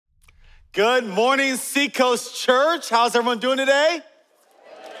Good morning, Seacoast Church. How's everyone doing today?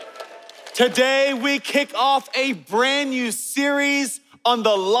 Today, we kick off a brand new series on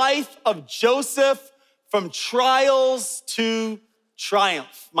the life of Joseph from trials to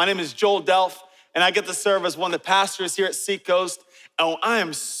triumph. My name is Joel Delph, and I get to serve as one of the pastors here at Seacoast. And I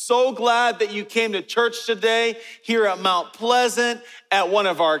am so glad that you came to church today here at Mount Pleasant at one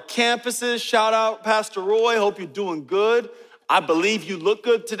of our campuses. Shout out, Pastor Roy. Hope you're doing good. I believe you look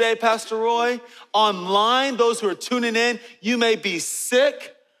good today, Pastor Roy. Online, those who are tuning in, you may be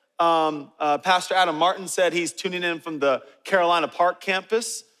sick. Pastor Adam Martin said he's tuning in from the Carolina Park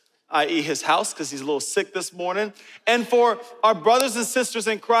campus, i.e. his house, because he's a little sick this morning. And for our brothers and sisters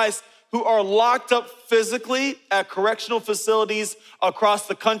in Christ who are locked up physically at correctional facilities across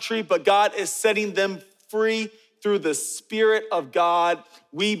the country, but God is setting them free through the Spirit of God,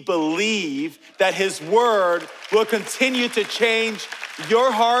 we believe that His Word will continue to change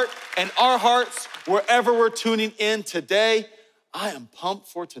your heart and our hearts wherever we're tuning in today. I am pumped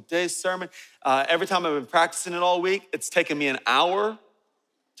for today's sermon. Every time I've been practicing it all week, it's taken me an hour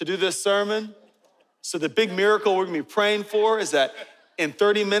to do this sermon. So the big miracle we're gonna be praying for is that in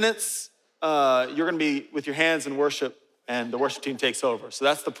 30 minutes, you're gonna be with your hands in worship and the worship team takes over. So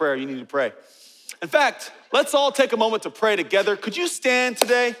that's the prayer you need to pray. In fact, let's all take a moment to pray together. Could you stand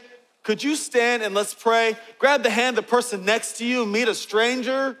today? Could you stand and let's pray? Grab the hand of the person next to you, meet a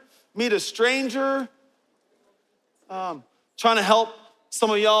stranger. Trying to help some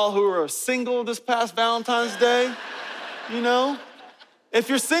of y'all who are single this past Valentine's Day, you know? If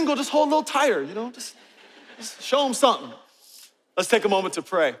you're single, just hold a little tighter, you know? Just show them something. Let's take a moment to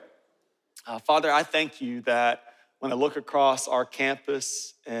pray. Father, I thank you that when I look across our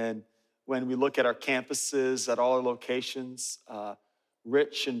campus and when we look at our campuses at all our locations,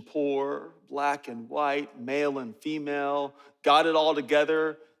 rich and poor, black and white, male and female, got it all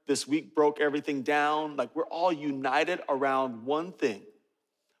together. This week broke everything down. Like we're all united around one thing,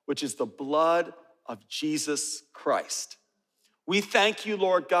 which is the blood of Jesus Christ. We thank you,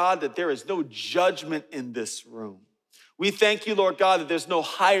 Lord God, that there is no judgment in this room. We thank you, Lord God, that there's no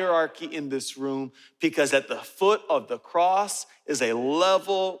hierarchy in this room because at the foot of the cross is a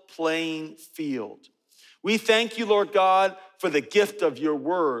level playing field. We thank you, Lord God, for the gift of your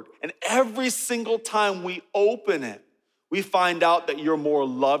word. And every single time we open it, we find out that you're more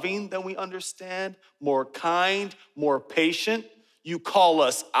loving than we understand, more kind, more patient. You call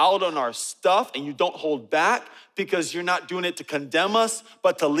us out on our stuff and you don't hold back because you're not doing it to condemn us,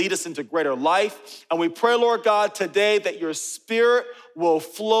 but to lead us into greater life. And we pray, Lord God, today that your Spirit will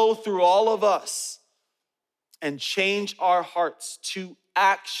flow through all of us and change our hearts to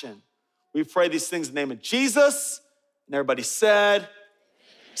action. We pray these things in the name of Jesus. And everybody said,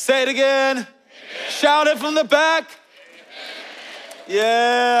 say it again. Amen. Shout it from the back. Amen.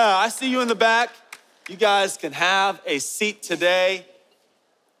 Yeah, I see you in the back. You guys can have a seat today.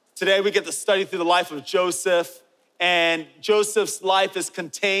 Today we get to study through the life of Joseph, and Joseph's life is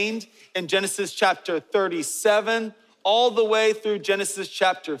contained in Genesis chapter 37 all the way through Genesis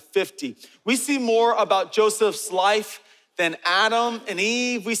chapter 50. We see more about Joseph's life than Adam and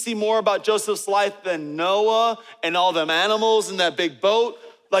Eve. We see more about Joseph's life than Noah and all them animals in that big boat.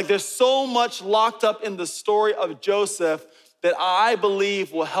 Like there's so much locked up in the story of Joseph that I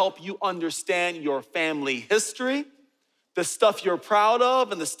believe will help you understand your family history, the stuff you're proud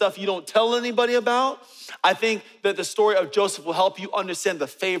of and the stuff you don't tell anybody about. I think that the story of Joseph will help you understand the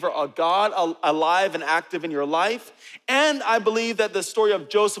favor of God alive and active in your life. And I believe that the story of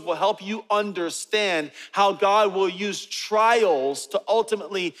Joseph will help you understand how God will use trials to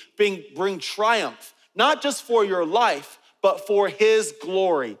ultimately bring triumph, not just for your life, but for his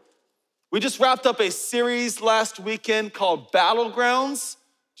glory. We just wrapped up a series last weekend called Battlegrounds.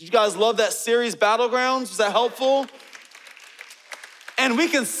 Did you guys love that series, Battlegrounds? Was that helpful? And we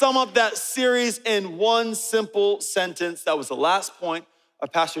can sum up that series in one simple sentence. That was the last point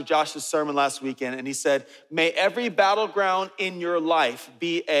of Pastor Josh's sermon last weekend. And he said, may every battleground in your life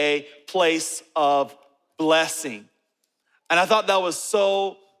be a place of blessing. And I thought that was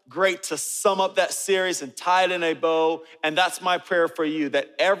so great to sum up that series and tie it in a bow. And that's my prayer for you,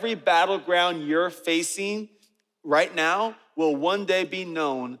 that every battleground you're facing right now will one day be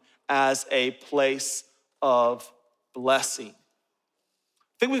known as a place of blessing.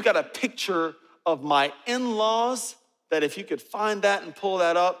 I think we've got a picture of my in-laws that if you could find that and pull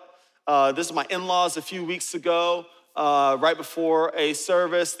that up. This is my in-laws a few weeks ago, right before a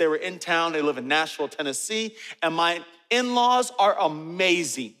service. They were in town. They live in Nashville, Tennessee. And my in-laws are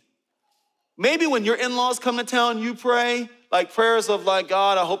amazing. Maybe when your in-laws come to town, you pray, like prayers of like,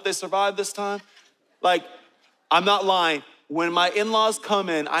 God, I hope they survive this time. Like, I'm not lying. when my in-laws come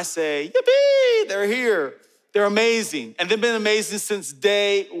in, I say, yippee, they're here. They're amazing. And they've been amazing since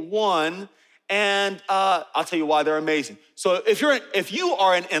day one. And I'll tell you why they're amazing. So if you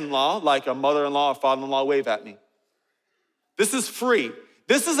are an in-law, like a mother-in-law or father-in-law, wave at me. This is free.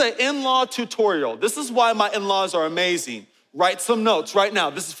 This is an in-law tutorial. This is why my in-laws are amazing. Write some notes right now.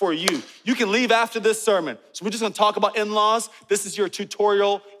 This is for you. You can leave after this sermon. So we're just gonna talk about in-laws. This is your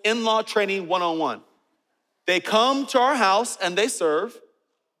tutorial, in-law training 101. They come to our house and they serve.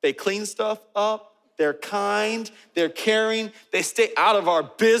 They clean stuff up. They're kind, they're caring, they stay out of our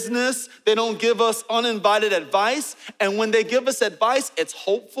business. They don't give us uninvited advice. And when they give us advice, it's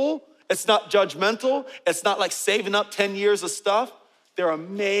hopeful. It's not judgmental. It's not like saving up 10 years of stuff. They're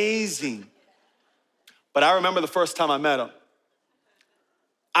amazing. But I remember the first time I met them.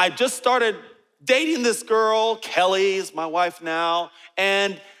 I just started dating this girl, Kelly is my wife now.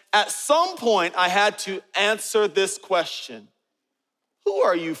 And at some point, I had to answer this question. Who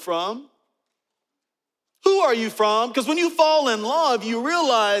are you from? Who are you from? Because when you fall in love, you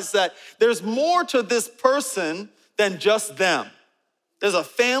realize that there's more to this person than just them. There's a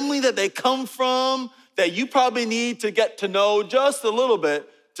family that they come from that you probably need to get to know just a little bit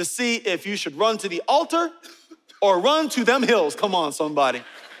to see if you should run to the altar or run to them hills. Come on, somebody.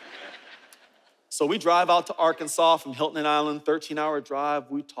 So we drive out to Arkansas from Hilton Island, 13-hour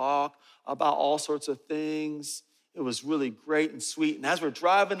drive. We talk about all sorts of things. It was really great and sweet. And as we're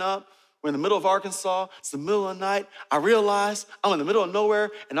driving up, we're in the middle of Arkansas. It's the middle of the night. I realize I'm in the middle of nowhere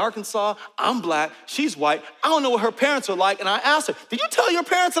in Arkansas. I'm black. She's white. I don't know what her parents are like. And I asked her, did you tell your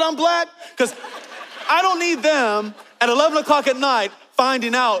parents that I'm black? Because I don't need them at 11 o'clock at night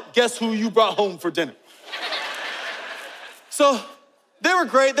finding out, guess who you brought home for dinner? So they were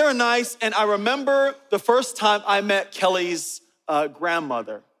great. They were nice. And I remember the first time I met Kelly's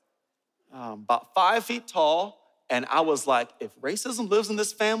grandmother, about 5 feet tall. And I was like, if racism lives in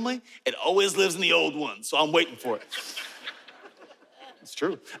this family, it always lives in the old ones. So I'm waiting for it. It's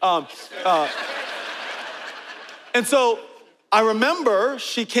true. And so I remember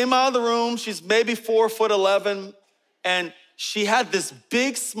she came out of the room. She's maybe 4'11", and she had this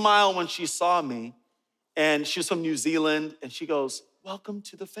big smile when she saw me. And she was from New Zealand. And she goes, welcome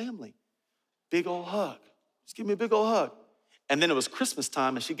to the family. Big old hug. Just give me a big old hug. And then it was Christmas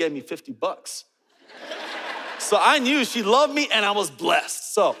time, and she gave me $50. So I knew she loved me and I was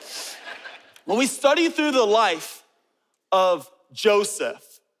blessed. So when we study through the life of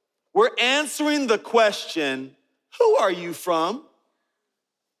Joseph, we're answering the question, who are you from?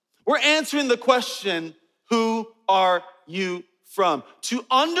 We're answering the question, who are you from? To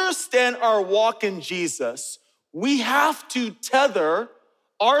understand our walk in Jesus, we have to tether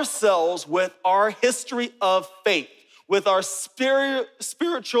ourselves with our history of faith, with our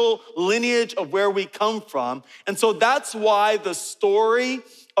spiritual lineage of where we come from. And so that's why the story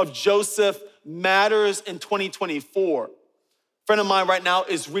of Joseph matters in 2024. A friend of mine right now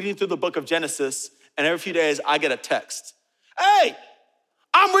is reading through the book of Genesis, and every few days I get a text. Hey,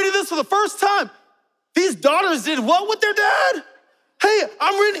 I'm reading this for the first time. These daughters did what with their dad? Hey,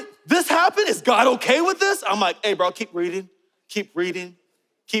 I'm reading, this happened? Is God okay with this? I'm like, hey bro, keep reading.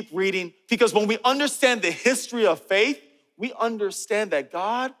 Because when we understand the history of faith, we understand that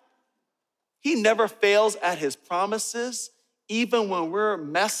God, he never fails at his promises, even when we're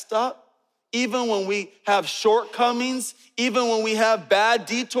messed up, even when we have shortcomings, even when we have bad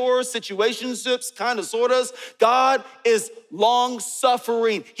detours, situationships, kind of, sort of. God is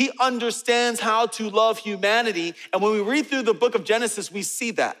long-suffering. He understands how to love humanity. And when we read through the book of Genesis, we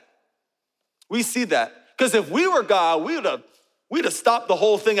see that. We see that. Because if we were God, we'd have stopped the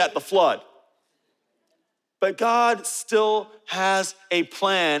whole thing at the flood. But God still has a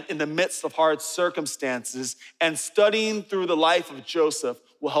plan in the midst of hard circumstances, and studying through the life of Joseph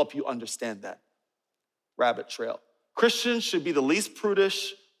will help you understand that. Rabbit trail. Christians should be the least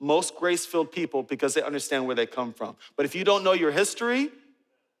prudish, most grace-filled people because they understand where they come from. But if you don't know your history,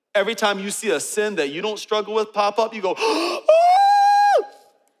 every time you see a sin that you don't struggle with pop up, you go, ah!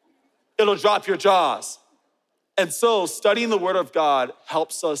 It'll drop your jaws. And so studying the word of God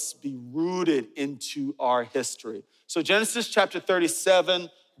helps us be rooted into our history. So Genesis chapter 37,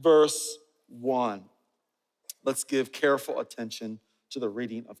 verse 1. Let's give careful attention to the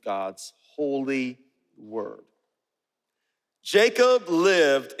reading of God's holy word. Jacob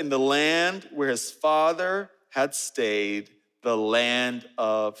lived in the land where his father had stayed, the land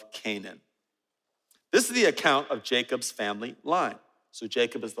of Canaan. This is the account of Jacob's family line. So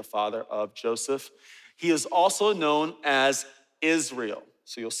Jacob is the father of Joseph. He is also known as Israel.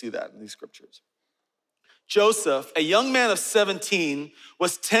 So you'll see that in these scriptures. Joseph, a young man of 17,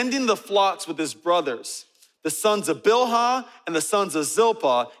 was tending the flocks with his brothers. the sons of Bilhah and the sons of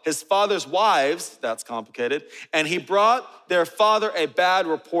Zilpah, his father's wives, that's complicated, and he brought their father a bad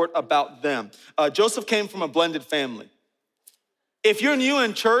report about them. Joseph came from a blended family. If you're new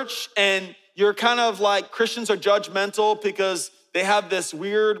in church and you're kind of like Christians are judgmental because they have this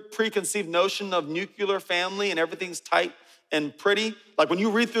weird preconceived notion of nuclear family and everything's tight and pretty, like when you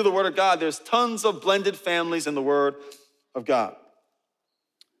read through the Word of God, there's tons of blended families in the Word of God.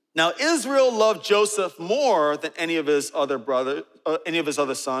 Now, Israel loved Joseph more than any of his other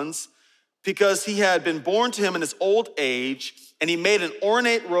sons, because he had been born to him in his old age, and he made an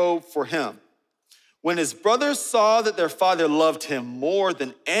ornate robe for him. When his brothers saw that their father loved him more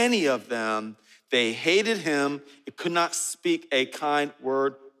than any of them, they hated him and could not speak a kind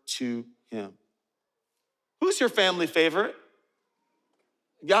word to him. Who's your family favorite?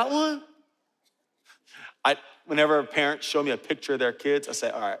 Got one? Whenever parents show me a picture of their kids, I say,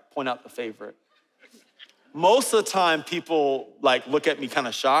 all right, point out the favorite. Most of the time, people look at me kind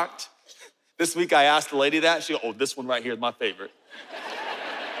of shocked. This week, I asked the lady that. She goes, oh, this one right here is my favorite.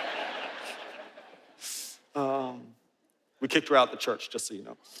 We kicked her out of the church, just so you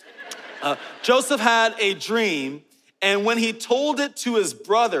know. Joseph had a dream, and when he told it to his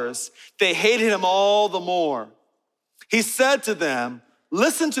brothers, they hated him all the more. He said to them,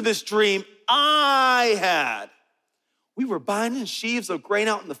 listen to this dream I had. We were binding sheaves of grain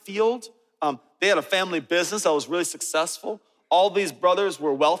out in the field. They had a family business that was really successful. All these brothers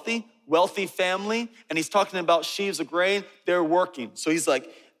were wealthy family, and he's talking about sheaves of grain. They're working. So he's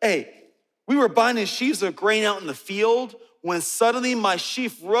like, hey, we were binding sheaves of grain out in the field when suddenly my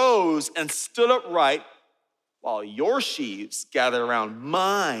sheaf rose and stood upright while your sheaves gathered around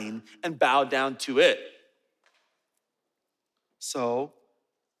mine and bowed down to it. So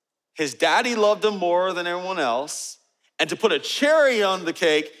his daddy loved him more than everyone else. And to put a cherry on the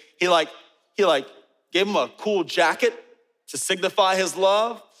cake, he gave him a cool jacket to signify his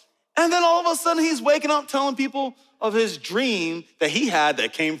love. And then all of a sudden he's waking up telling people of his dream that he had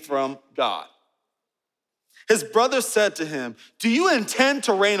that came from God. His brothers said to him, do you intend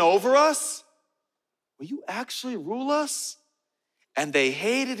to reign over us? Will you actually rule us? And they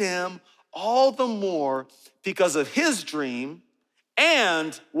hated him all the more because of his dream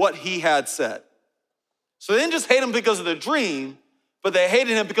and what he had said. So they didn't just hate him because of the dream, but they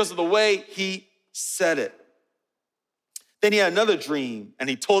hated him because of the way he said it. Then he had another dream, and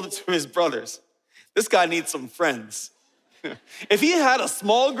he told it to his brothers. This guy needs some friends. If he had a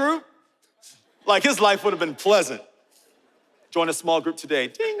small group, his life would have been pleasant. Join a small group today.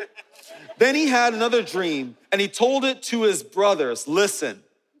 Ding. Then he had another dream, and he told it to his brothers. Listen,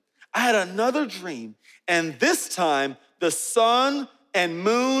 I had another dream, and this time the sun and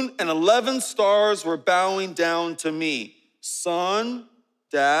moon and 11 stars were bowing down to me. Sun,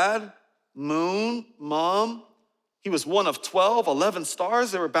 dad, moon, mom. He was one of 12, 11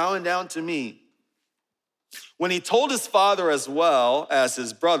 stars that were bowing down to me. When he told his father as well as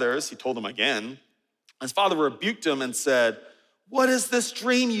his brothers, he told them again, his father rebuked him and said, what is this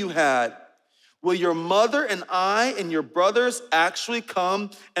dream you had? Will your mother and I and your brothers actually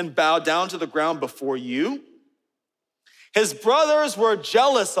come and bow down to the ground before you? His brothers were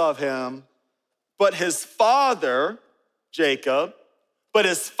jealous of him, but his father, Jacob,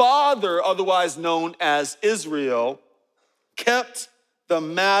 otherwise known as Israel, kept the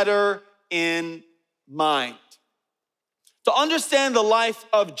matter in mind. To understand the life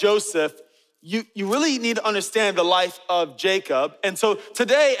of Joseph, you really need to understand the life of Jacob. And so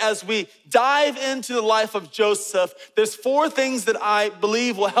today, as we dive into the life of Joseph, there's 4 things that I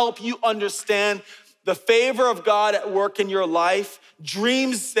believe will help you understand the favor of God at work in your life,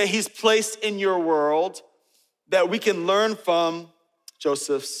 dreams that he's placed in your world that we can learn from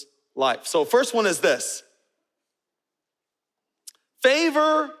Joseph's life. So first one is this.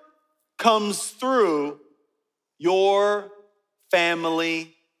 Favor comes through your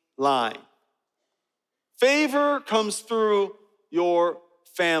family line. Favor comes through your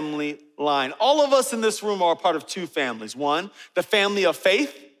family line. All of us in this room are a part of 2 families. One, the family of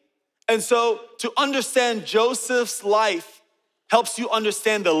faith. And so to understand Joseph's life helps you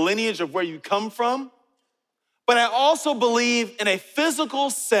understand the lineage of where you come from. But I also believe in a physical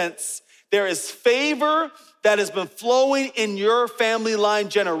sense, there is favor that has been flowing in your family line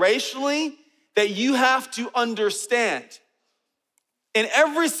generationally that you have to understand. In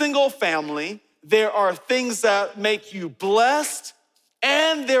every single family, there are things that make you blessed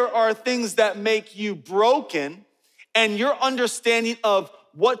and there are things that make you broken, and your understanding of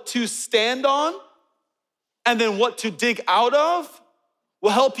what to stand on and then what to dig out of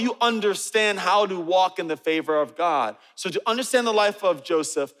will help you understand how to walk in the favor of God. So to understand the life of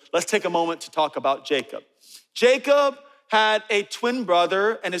Joseph, let's take a moment to talk about Jacob. Jacob had a twin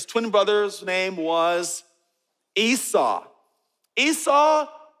brother, and his twin brother's name was Esau. Esau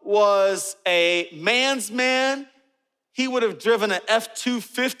was a man's man. He would have driven an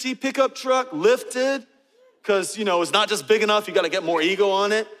F-250 pickup truck, lifted, because, it's not just big enough, you got to get more ego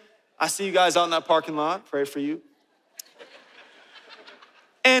on it. I see you guys out in that parking lot. Pray for you.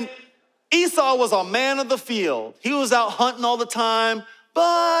 And Esau was a man of the field. He was out hunting all the time.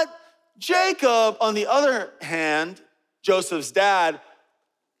 But Jacob, on the other hand, Joseph's dad,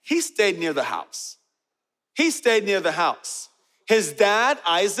 he stayed near the house. He stayed near the house. His dad,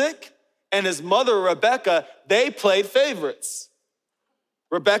 Isaac, and his mother, Rebekah, they played favorites.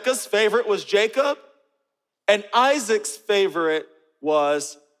 Rebekah's favorite was Jacob, and Isaac's favorite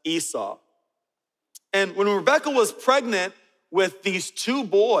was Esau. And when Rebekah was pregnant with these two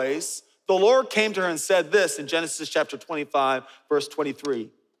boys, the Lord came to her and said this in Genesis chapter 25, verse 23.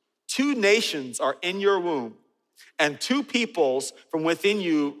 2 nations are in your womb, and 2 peoples from within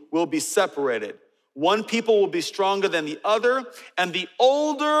you will be separated. One people will be stronger than the other, and the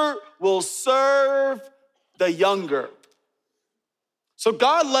older will serve the younger. So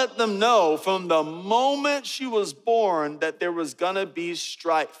God let them know from the moment she was born that there was gonna be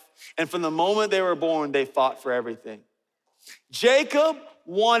strife. And from the moment they were born, they fought for everything. Jacob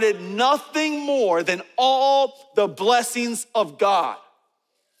wanted nothing more than all the blessings of God.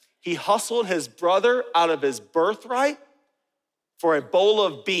 He hustled his brother out of his birthright for a bowl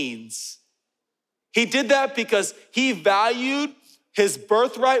of beans. He did that because he valued his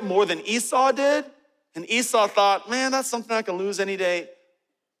birthright more than Esau did. And Esau thought, man, that's something I can lose any day.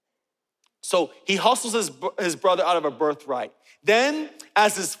 So he hustles his brother out of a birthright. Then,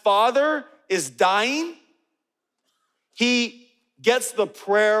 as his father is dying, he gets the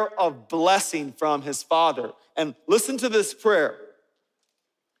prayer of blessing from his father. And listen to this prayer.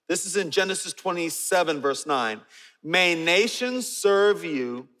 This is in Genesis 27, verse 9. May nations serve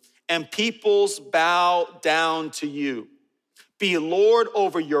you and peoples bow down to you. Be Lord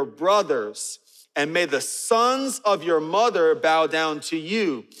over your brothers, and may the sons of your mother bow down to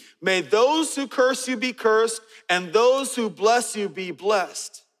you. May those who curse you be cursed, and those who bless you be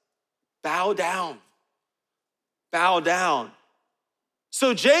blessed. Bow down. Bow down.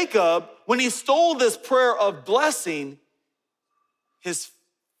 So Jacob, when he stole this prayer of blessing, his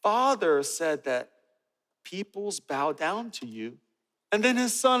father said that peoples bow down to you. And then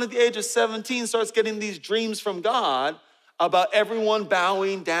his son at the age of 17 starts getting these dreams from God about everyone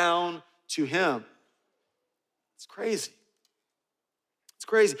bowing down to him. It's crazy. It's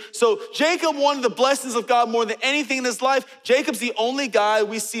crazy. So Jacob wanted the blessings of God more than anything in his life. Jacob's the only guy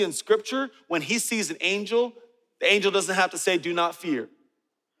we see in scripture when he sees an angel, the angel doesn't have to say, do not fear.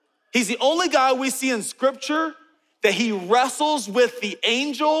 He's the only guy we see in scripture that he wrestles with the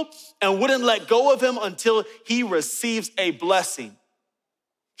angel and wouldn't let go of him until he receives a blessing.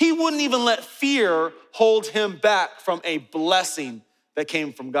 He wouldn't even let fear hold him back from a blessing that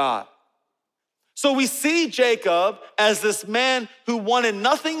came from God. So we see Jacob as this man who wanted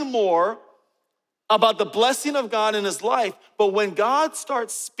nothing more about the blessing of God in his life, but when God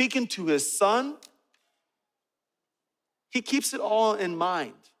starts speaking to his son, he keeps it all in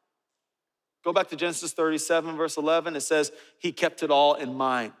mind. Go back to Genesis 37, verse 11. It says, he kept it all in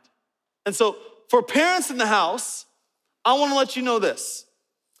mind. And so for parents in the house, I want to let you know this.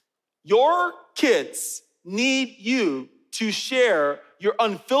 Your kids need you to share your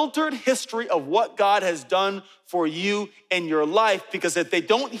unfiltered history of what God has done for you in your life, because if they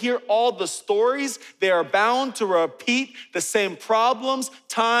don't hear all the stories, they are bound to repeat the same problems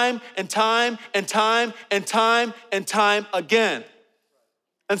time and time and time and time and time again.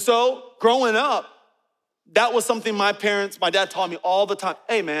 And so growing up, that was something my dad taught me all the time.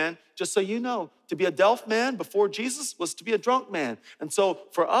 Hey man, just so you know, to be a Delph man before Jesus was to be a drunk man. And so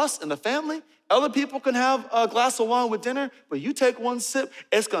for us in the family, other people can have a glass of wine with dinner, but you take one sip,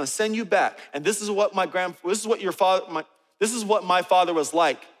 it's gonna send you back. And this is what my father was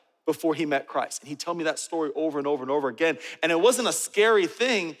like before he met Christ. And he told me that story over and over and over again. And it wasn't a scary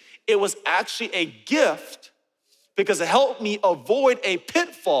thing, it was actually a gift, because it helped me avoid a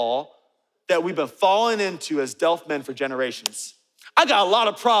pitfall that we've been falling into as Delph men for generations. I got a lot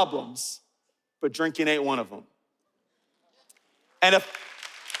of problems, but drinking ain't one of them. And if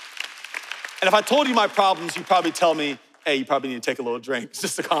I told you my problems, you'd probably tell me, hey, you probably need to take a little drink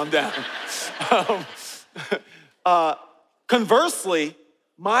just to calm down. Conversely,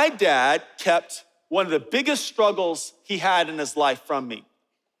 my dad kept one of the biggest struggles he had in his life from me.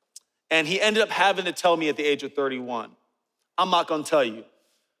 And he ended up having to tell me at the age of 31. I'm not gonna tell you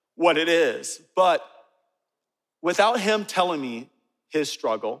what it is, but without him telling me his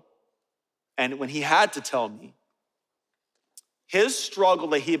struggle And when he had to tell me, his struggle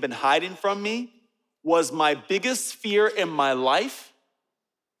that he had been hiding from me was my biggest fear in my life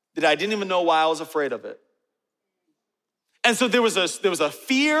that I didn't even know why I was afraid of it. And so there was a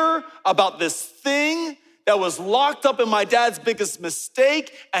fear about this thing that was locked up in my dad's biggest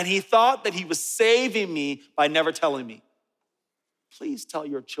mistake, and he thought that he was saving me by never telling me. Please tell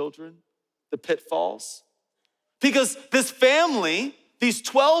your children the pitfalls. Because this family, these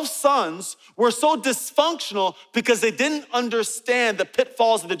 12 sons, were so dysfunctional because they didn't understand the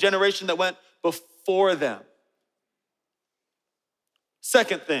pitfalls of the generation that went before them.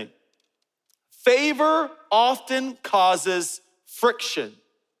 Second thing, favor often causes friction.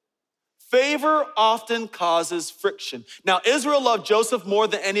 Favor often causes friction. Now, Israel loved Joseph more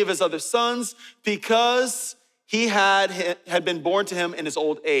than any of his other sons because he had been born to him in his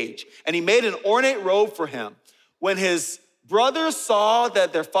old age. And he made an ornate robe for him. When his brothers saw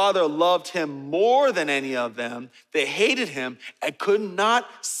that their father loved him more than any of them, they hated him and could not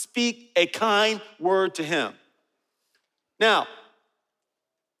speak a kind word to him. Now,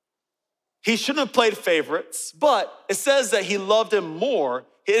 he shouldn't have played favorites, but it says that he loved him more.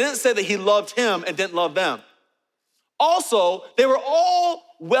 It didn't say that he loved him and didn't love them. Also, they were all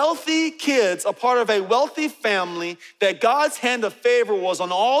wealthy kids, a part of a wealthy family, that God's hand of favor was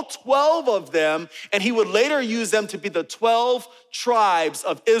on all 12 of them, and he would later use them to be the 12 tribes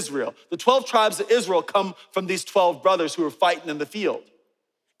of Israel. The 12 tribes of Israel come from these 12 brothers who were fighting in the field.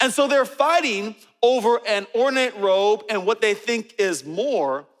 And so they're fighting over an ornate robe and what they think is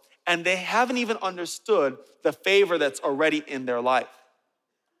more, and they haven't even understood the favor that's already in their life.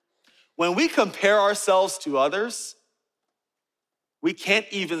 When we compare ourselves to others, we can't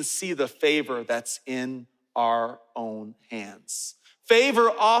even see the favor that's in our own hands.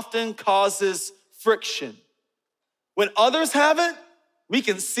 Favor often causes friction. When others have it, we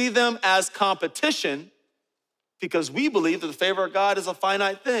can see them as competition because we believe that the favor of God is a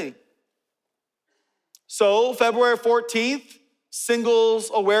finite thing. So February 14th, Singles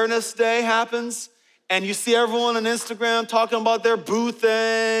Awareness Day happens, and you see everyone on Instagram talking about their boo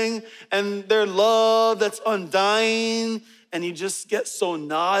thing and their love that's undying, and you just get so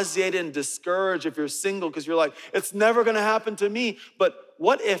nauseated and discouraged if you're single because you're like, it's never gonna happen to me. But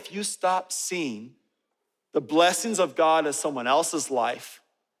what if you stop seeing the blessings of God as someone else's life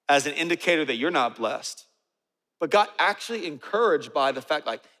as an indicator that you're not blessed, but got actually encouraged by the fact,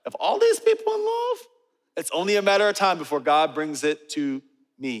 like, if all these people in love, it's only a matter of time before God brings it to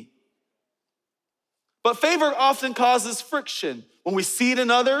me. But favor often causes friction when we see it in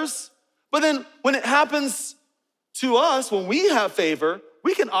others. But then when it happens to us, when we have favor,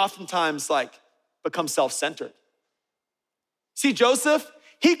 we can oftentimes become self-centered. See, Joseph,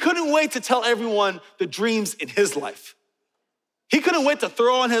 he couldn't wait to tell everyone the dreams in his life. He couldn't wait to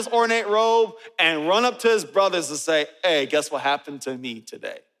throw on his ornate robe and run up to his brothers and say, hey, guess what happened to me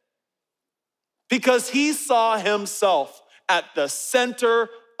today? Because he saw himself at the center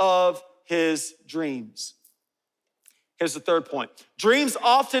of his dreams. Here's the third point. Dreams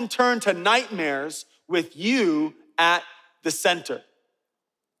often turn to nightmares with you at the center.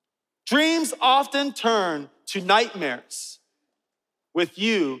 Dreams often turn to nightmares with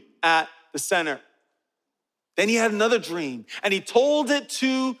you at the center. Then he had another dream, and he told it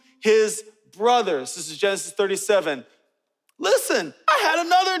to his brothers. This is Genesis 37. Listen, I had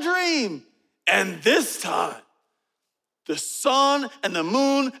another dream. And this time, the sun and the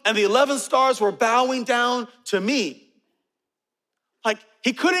moon and the 11 stars were bowing down to me. Like,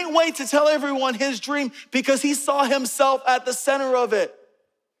 he couldn't wait to tell everyone his dream because he saw himself at the center of it.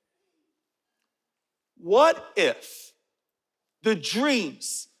 What if the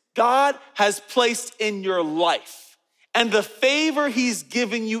dreams God has placed in your life and the favor he's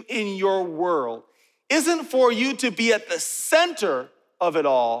given you in your world isn't for you to be at the center of it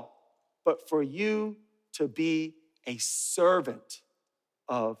all, but for you to be a servant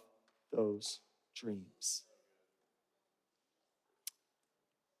of those dreams?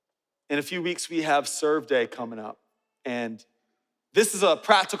 In a few weeks, we have Serve Day coming up. And this is a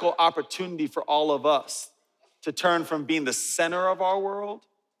practical opportunity for all of us to turn from being the center of our world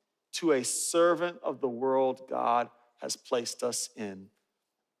to a servant of the world God has placed us in.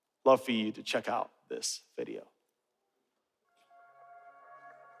 Love for you to check out this video.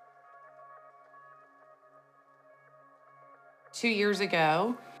 Two years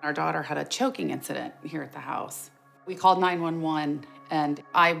ago, our daughter had a choking incident here at the house. We called 911, and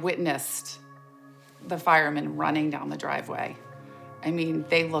I witnessed the firemen running down the driveway. I mean,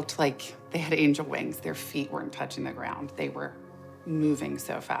 they looked like they had angel wings. Their feet weren't touching the ground. They were moving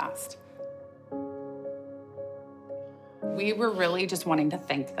so fast. We were really just wanting to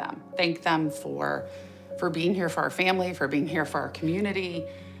thank them for being here for our family, for being here for our community.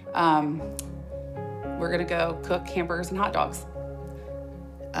 We're gonna go cook hamburgers and hot dogs.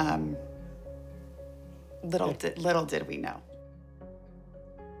 Little did we know.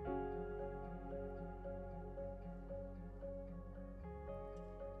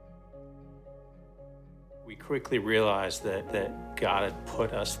 We quickly realized that God had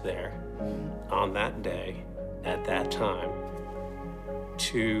put us there on that day, at that time,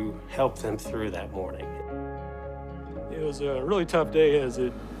 to help them through that morning. It was a really tough day as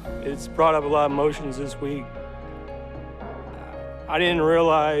it's brought up a lot of emotions this week. I didn't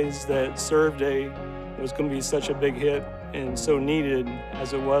realize that Serve Day was going to be such a big hit and so needed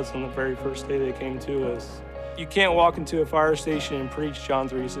as it was on the very first day they came to us. You can't walk into a fire station and preach John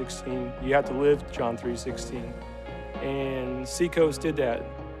 3:16. You have to live John 3:16. And Seacoast did that.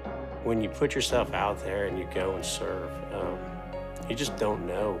 When you put yourself out there and you go and serve, you just don't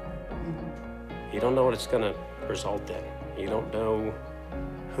know. You don't know what it's going to result in. You don't know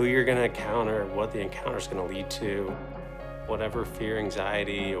who you're going to encounter, what the encounter is going to lead to. Whatever fear,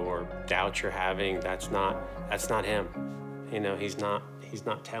 anxiety, or doubt you're having, that's not him. You know, he's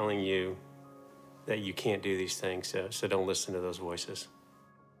not telling you that you can't do these things, so don't listen to those voices.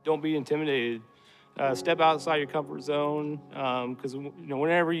 Don't be intimidated. Step outside your comfort zone, because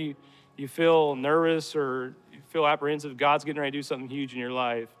whenever you feel nervous or you feel apprehensive, God's getting ready to do something huge in your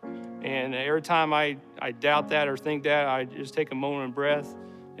life. And every time I doubt that or think that, I just take a moment of breath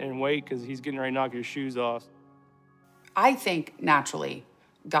and wait, because he's getting ready to knock your shoes off. I think naturally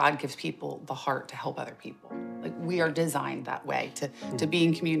God gives people the heart to help other people. Like, we are designed that way, to be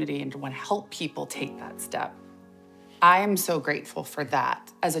in community and to want to help people take that step. I am so grateful for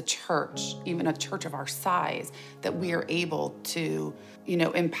that as a church, even a church of our size, that we are able to,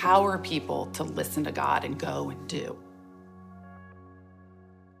 empower people to listen to God and go and do.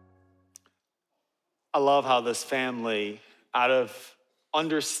 I love how this family, out of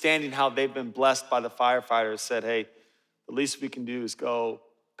understanding how they've been blessed by the firefighters, said, hey, the least we can do is go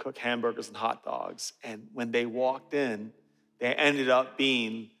cook hamburgers and hot dogs. And when they walked in, they ended up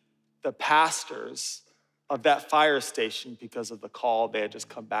being the pastors of that fire station because of the call they had just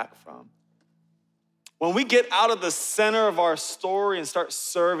come back from. When we get out of the center of our story and start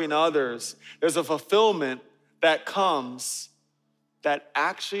serving others, there's a fulfillment that comes that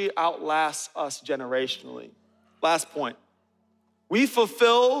actually outlasts us generationally. Last point. We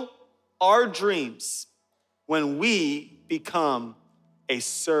fulfill our dreams when we become a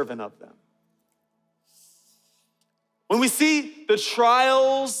servant of them. When we see the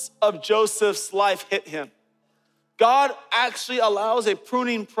trials of Joseph's life hit him, God actually allows a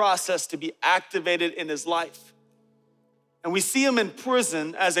pruning process to be activated in his life. And we see him in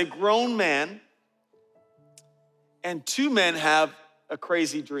prison as a grown man, and two men have a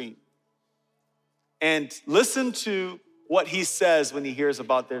crazy dream. And listen to what he says when he hears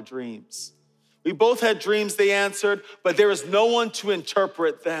about their dreams. We both had dreams, they answered, but there is no one to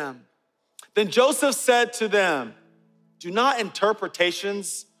interpret them. Then Joseph said to them, do not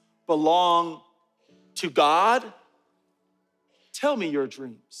interpretations belong to God? Tell me your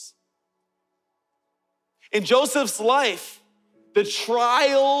dreams. In Joseph's life, the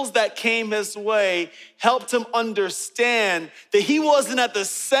trials that came his way helped him understand that he wasn't at the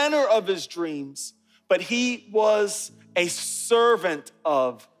center of his dreams, but he was a servant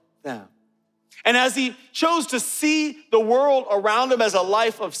of them. And as he chose to see the world around him as a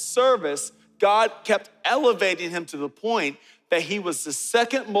life of service, God kept elevating him to the point that he was the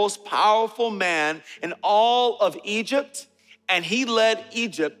second most powerful man in all of Egypt, and he led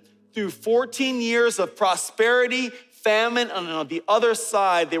Egypt through 14 years of prosperity, famine, and on the other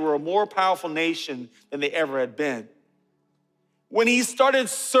side, they were a more powerful nation than they ever had been. When he started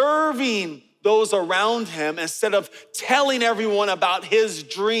serving those around him instead of telling everyone about his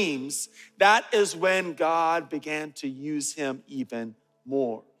dreams, that is when God began to use him even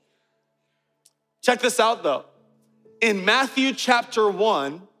more. Check this out though. In Matthew chapter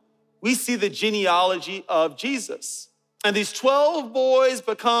 1, we see the genealogy of Jesus. And these 12 boys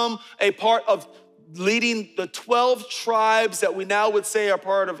become a part of leading the 12 tribes that we now would say are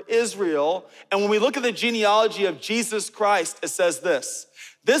part of Israel. And when we look at the genealogy of Jesus Christ, it says this.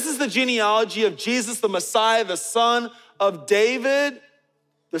 This is the genealogy of Jesus, the Messiah, the son of David,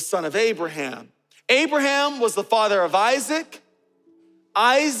 the son of Abraham. Abraham was the father of Isaac.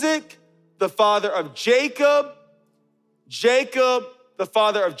 Isaac, the father of Jacob. Jacob, the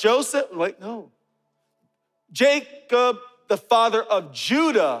father of Joseph. Jacob, the father of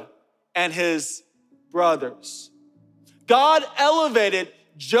Judah and his brothers. God elevated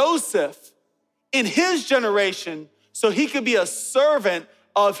Joseph in his generation so he could be a servant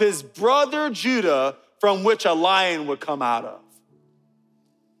of his brother Judah, from which a lion would come out of.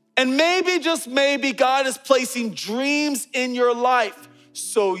 And maybe, just maybe, God is placing dreams in your life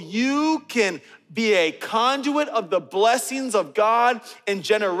so you can be a conduit of the blessings of God in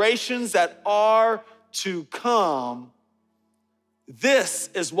generations that are to come. This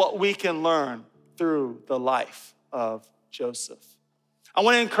is what we can learn through the life of Joseph. I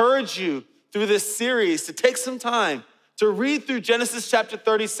want to encourage you through this series to take some time to read through Genesis chapter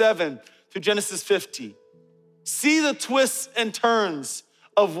 37 through Genesis 50. See the twists and turns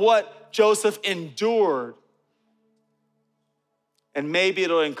of what Joseph endured. And maybe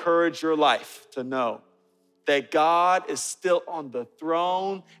it'll encourage your life to know that God is still on the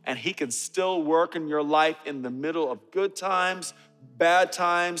throne and he can still work in your life in the middle of good times, bad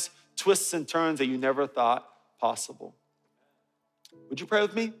times, twists and turns that you never thought possible. Would you pray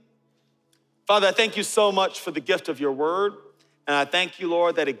with me? Father, I thank you so much for the gift of your word, and I thank you,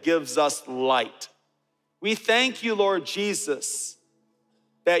 Lord, that it gives us light. We thank you, Lord Jesus,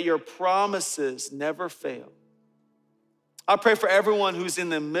 that your promises never fail. I pray for everyone who's in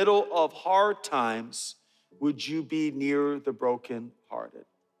the middle of hard times, would you be near the brokenhearted?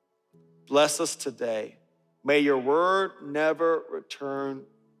 Bless us today. May your word never return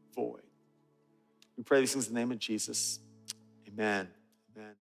void. We pray these things in the name of Jesus. Amen.